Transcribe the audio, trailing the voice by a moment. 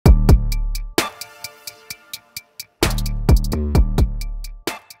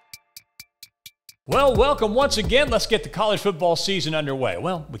Well, welcome once again. Let's get the college football season underway.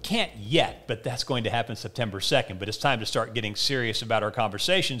 Well, we can't yet, but that's going to happen September 2nd. But it's time to start getting serious about our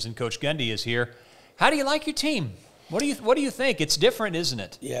conversations, and Coach Gundy is here. How do you like your team? What do you think? It's different, isn't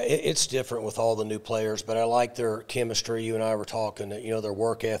it? Yeah, it's different with all the new players, but I like their chemistry. You and I were talking, their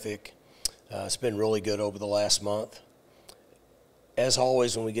work ethic. It's been really good over the last month. As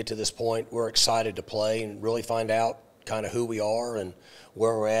always, when we get to this point, we're excited to play and really find out kind of who we are and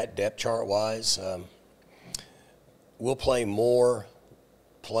where we're at depth chart-wise. We'll play more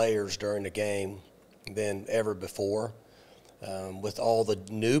players during the game than ever before. With all the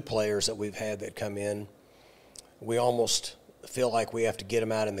new players that we've had that come in, we almost feel like we have to get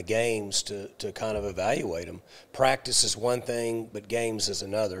them out in the games to kind of evaluate them. Practice is one thing, but games is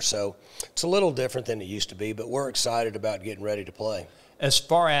another. So it's a little different than it used to be, but we're excited about getting ready to play. As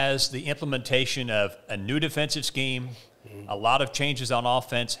far as the implementation of a new defensive scheme, a lot of changes on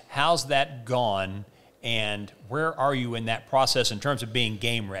offense, how's that gone, and where are you in that process in terms of being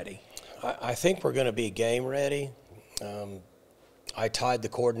game ready? I think we're going to be game ready. I tied the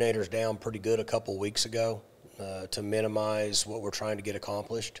coordinators down pretty good a couple weeks ago to minimize what we're trying to get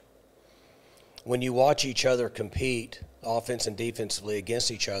accomplished. When you watch each other compete, offense and defensively, against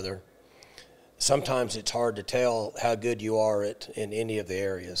each other, sometimes it's hard to tell how good you are in any of the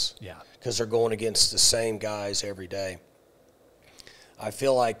areas. Yeah. Because they're going against the same guys every day. I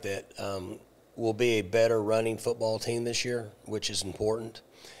feel like that we'll be a better running football team this year, which is important,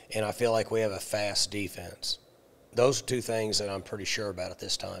 and I feel like we have a fast defense. Those are two things that I'm pretty sure about at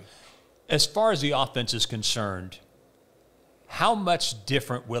this time. As far as the offense is concerned, how much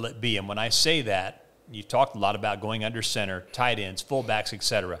different will it be? And when I say that, you talked a lot about going under center, tight ends, fullbacks,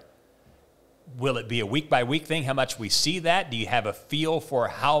 etc. Will it be a week-by-week thing, how much we see that? Do you have a feel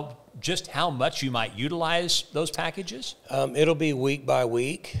for just how much you might utilize those packages? It'll be week by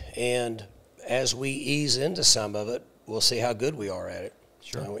week, and as we ease into some of it, we'll see how good we are at it.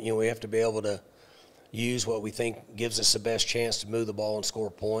 Sure. We have to be able to use what we think gives us the best chance to move the ball and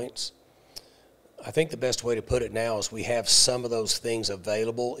score points. I think the best way to put it now is we have some of those things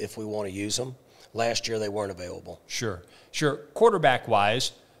available if we want to use them. Last year they weren't available. Sure.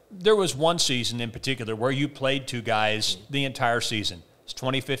 Quarterback-wise, there was one season in particular where you played two guys the entire season. It's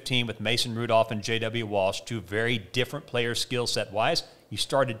 2015 with Mason Rudolph and J.W. Walsh, two very different players skill set-wise. You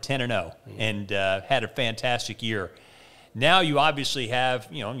started 10-0 and had a fantastic year. Now you obviously have,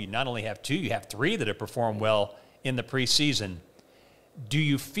 you not only have two, you have three that have performed well in the preseason. Do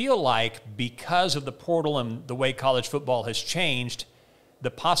you feel like because of the portal and the way college football has changed, the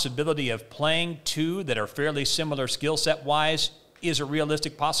possibility of playing two that are fairly similar skill set-wise is a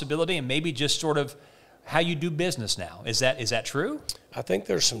realistic possibility, and maybe just sort of how you do business now? Is that true? I think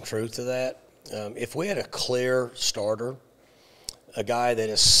there's some truth to that. If we had a clear starter, a guy that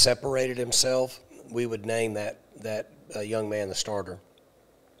has separated himself, we would name that young man the starter.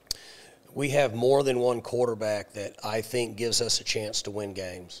 We have more than one quarterback that I think gives us a chance to win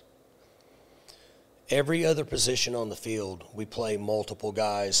games. Every other position on the field, we play multiple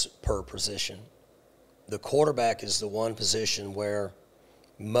guys per position. The quarterback is the one position where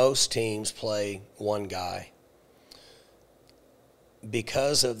most teams play one guy.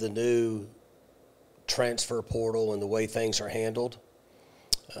 Because of the new transfer portal and the way things are handled,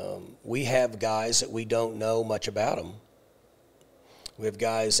 we have guys that we don't know much about them. We have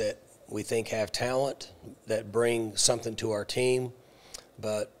guys that we think have talent, that bring something to our team,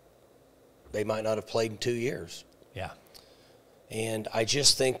 but they might not have played in 2 years. Yeah. And I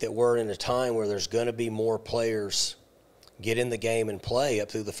just think that we're in a time where there's going to be more players get in the game and play up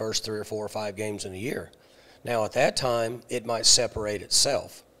through the first 3 or 4 or 5 games in a year. Now, at that time, it might separate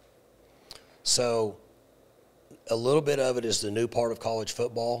itself. So a little bit of it is the new part of college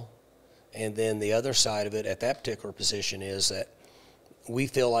football, and then the other side of it at that particular position is that we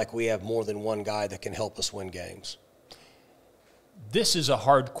feel like we have more than one guy that can help us win games. This is a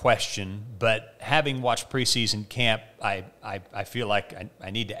hard question, but having watched preseason camp, I feel like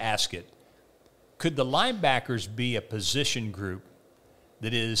I need to ask it. Could the linebackers be a position group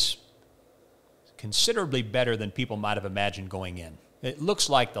that is considerably better than people might have imagined going in? It looks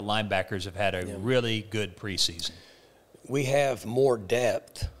like the linebackers have had a really good preseason. We have more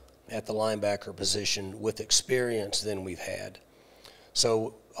depth at the linebacker position with experience than we've had.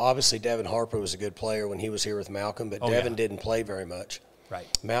 So obviously Devin Harper was a good player when he was here with Malcolm, but Devin didn't play very much. Right.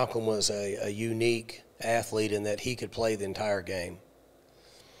 Malcolm was a unique athlete in that he could play the entire game.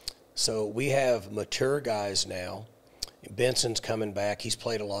 So we have mature guys now. Benson's coming back. He's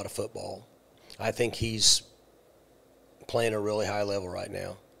played a lot of football. I think he's playing a really high level right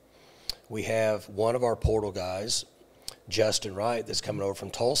now. We have one of our portal guys, Justin Wright that's coming over from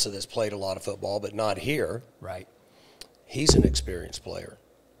Tulsa that's played a lot of football but not here. Right. He's an experienced player.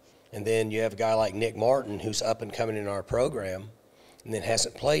 And then you have a guy like Nick Martin who's up and coming in our program and then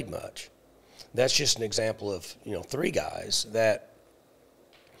hasn't played much. That's just an example of, 3 guys that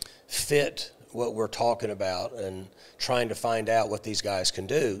fit what we're talking about and trying to find out what these guys can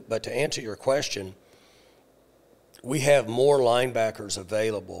do. But to answer your question, we have more linebackers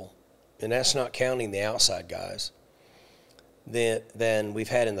available, and that's not counting the outside guys, than we've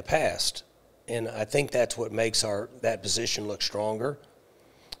had in the past. And I think that's what makes that position look stronger,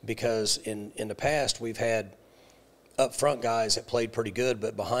 because in the past we've had up front guys that played pretty good,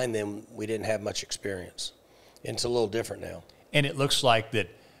 but behind them we didn't have much experience. And it's a little different now. And it looks like that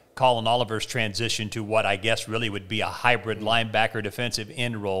Colin Oliver's transition to what I guess really would be a hybrid linebacker defensive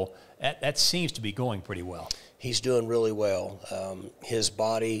end role, that seems to be going pretty well. He's doing really well. His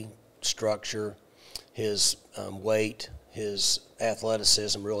body structure, his weight, his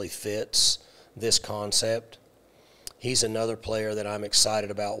athleticism really fits this concept. He's another player that I'm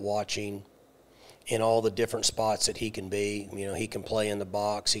excited about watching in all the different spots that he can be. He can play in the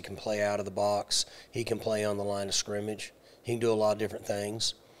box, he can play out of the box, he can play on the line of scrimmage. He can do a lot of different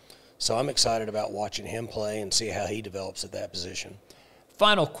things. So I'm excited about watching him play and see how he develops at that position.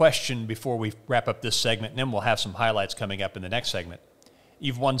 Final question before we wrap up this segment, and then we'll have some highlights coming up in the next segment.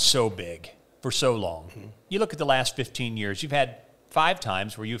 You've won so big for so long. Mm-hmm. You look at the last 15 years, you've had 5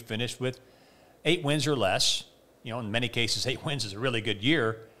 times where you've finished with 8 wins or less. In many cases, 8 wins is a really good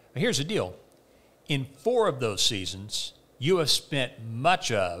year. But here's the deal. In 4 of those seasons, you have spent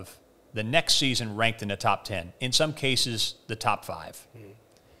much of the next season ranked in the top 10, in some cases the top 5. Mm-hmm.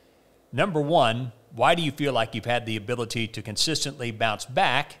 Number one, why do you feel like you've had the ability to consistently bounce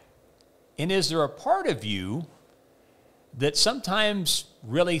back? And is there a part of you that sometimes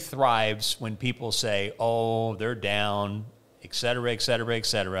really thrives when people say, oh, they're down, et cetera, et cetera, et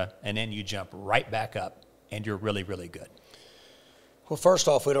cetera, and then you jump right back up and you're really, really good? Well, first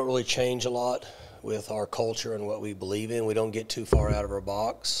off, we don't really change a lot with our culture and what we believe in. We don't get too far out of our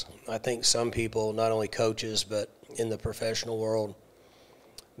box. I think some people, not only coaches, but in the professional world,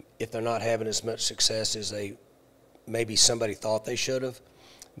 if they're not having as much success as maybe somebody thought they should have,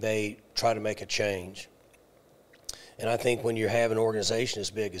 they try to make a change. And I think when you have an organization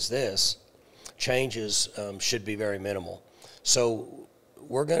as big as this, changes should be very minimal. So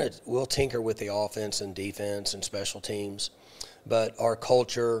we'll tinker with the offense and defense and special teams, but our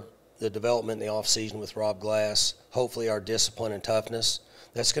culture, the development in the offseason with Rob Glass, hopefully our discipline and toughness,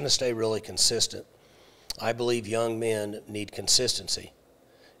 that's going to stay really consistent. I believe young men need consistency,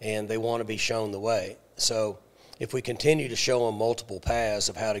 and they want to be shown the way. So if we continue to show them multiple paths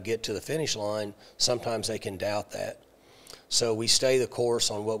of how to get to the finish line, sometimes they can doubt that. So we stay the course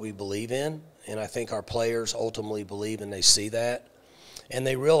on what we believe in, and I think our players ultimately believe and they see that. And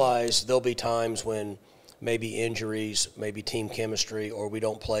they realize there'll be times when maybe injuries, maybe team chemistry, or we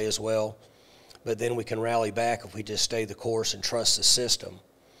don't play as well, but then we can rally back if we just stay the course and trust the system.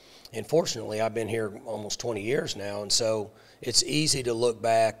 And fortunately, I've been here almost 20 years now, and so it's easy to look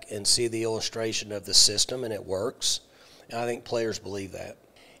back and see the illustration of the system, and it works. And I think players believe that.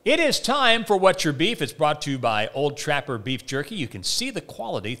 It is time for What's Your Beef. It's brought to you by Old Trapper Beef Jerky. You can see the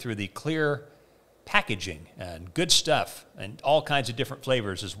quality through the clear packaging and good stuff and all kinds of different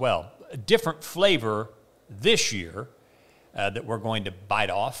flavors as well. A different flavor this year that we're going to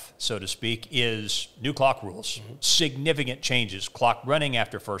bite off, so to speak, is new clock rules. Mm-hmm. Significant changes. Clock running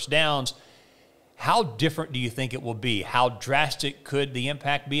after first downs. How different do you think it will be? How drastic could the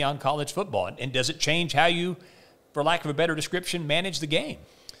impact be on college football? And does it change how you, for lack of a better description, manage the game?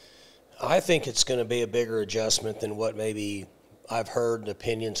 I think it's going to be a bigger adjustment than what maybe I've heard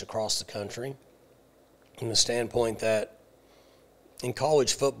opinions across the country, from the standpoint that in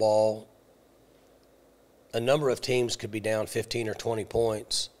college football, a number of teams could be down 15 or 20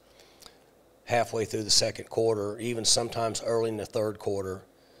 points halfway through the second quarter, even sometimes early in the third quarter,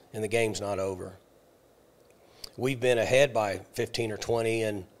 and the game's not over. We've been ahead by 15 or 20,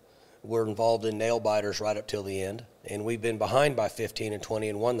 and we're involved in nail biters right up till the end. And we've been behind by 15 and 20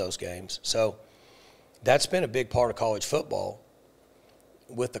 and won those games. So that's been a big part of college football.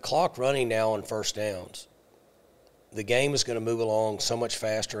 With the clock running now on first downs, the game is going to move along so much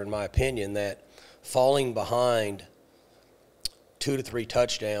faster, in my opinion, that falling behind 2 to 3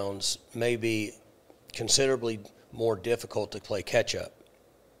 touchdowns may be considerably more difficult to play catch-up.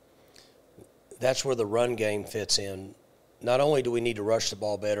 That's where the run game fits in. Not only do we need to rush the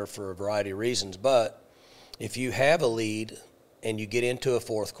ball better for a variety of reasons, but if you have a lead and you get into a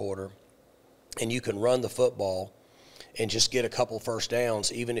fourth quarter and you can run the football and just get a couple first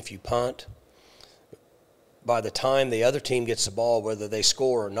downs, even if you punt, by the time the other team gets the ball, whether they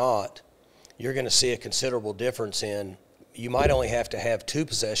score or not, you're going to see a considerable difference in you might only have to have 2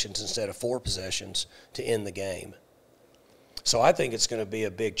 possessions instead of 4 possessions to end the game. So I think it's going to be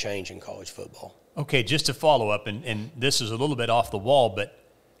a big change in college football. Okay, just to follow up, and this is a little bit off the wall, but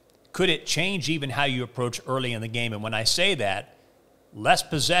could it change even how you approach early in the game? And when I say that, less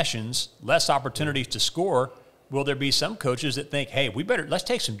possessions, less opportunities to score, will there be some coaches that think, hey, let's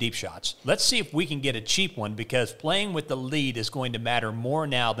take some deep shots. Let's see if we can get a cheap one, because playing with the lead is going to matter more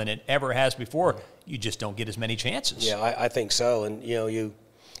now than it ever has before. You just don't get as many chances. Yeah, I think so. And,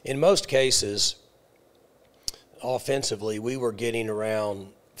 in most cases, offensively, we were getting around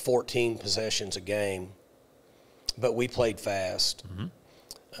 14 possessions a game, but we played fast.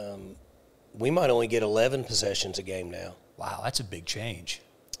 Mm-hmm. We might only get 11 possessions a game now. Wow, that's a big change.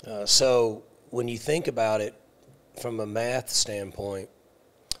 So when you think about it from a math standpoint,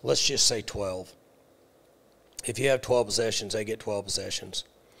 let's just say 12. If you have 12 possessions, they get 12 possessions.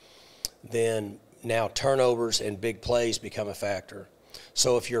 Then now turnovers and big plays become a factor.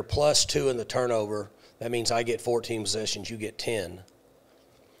 So if you're +2 in the turnover, that means I get 14 possessions, you get 10.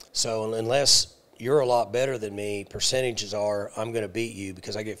 So unless you're a lot better than me, percentages are I'm going to beat you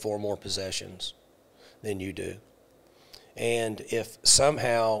because I get 4 more possessions than you do. And if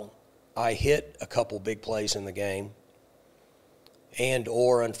somehow I hit a couple big plays in the game, and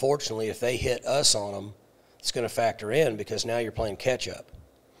or unfortunately if they hit us on them, it's going to factor in because now you're playing catch up.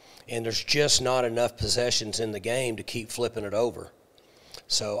 And there's just not enough possessions in the game to keep flipping it over.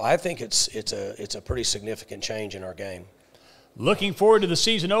 So I think it's a pretty significant change in our game. Looking forward to the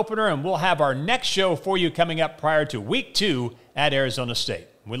season opener, and we'll have our next show for you coming up prior to week 2 at Arizona State.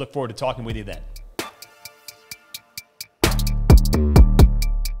 We look forward to talking with you then.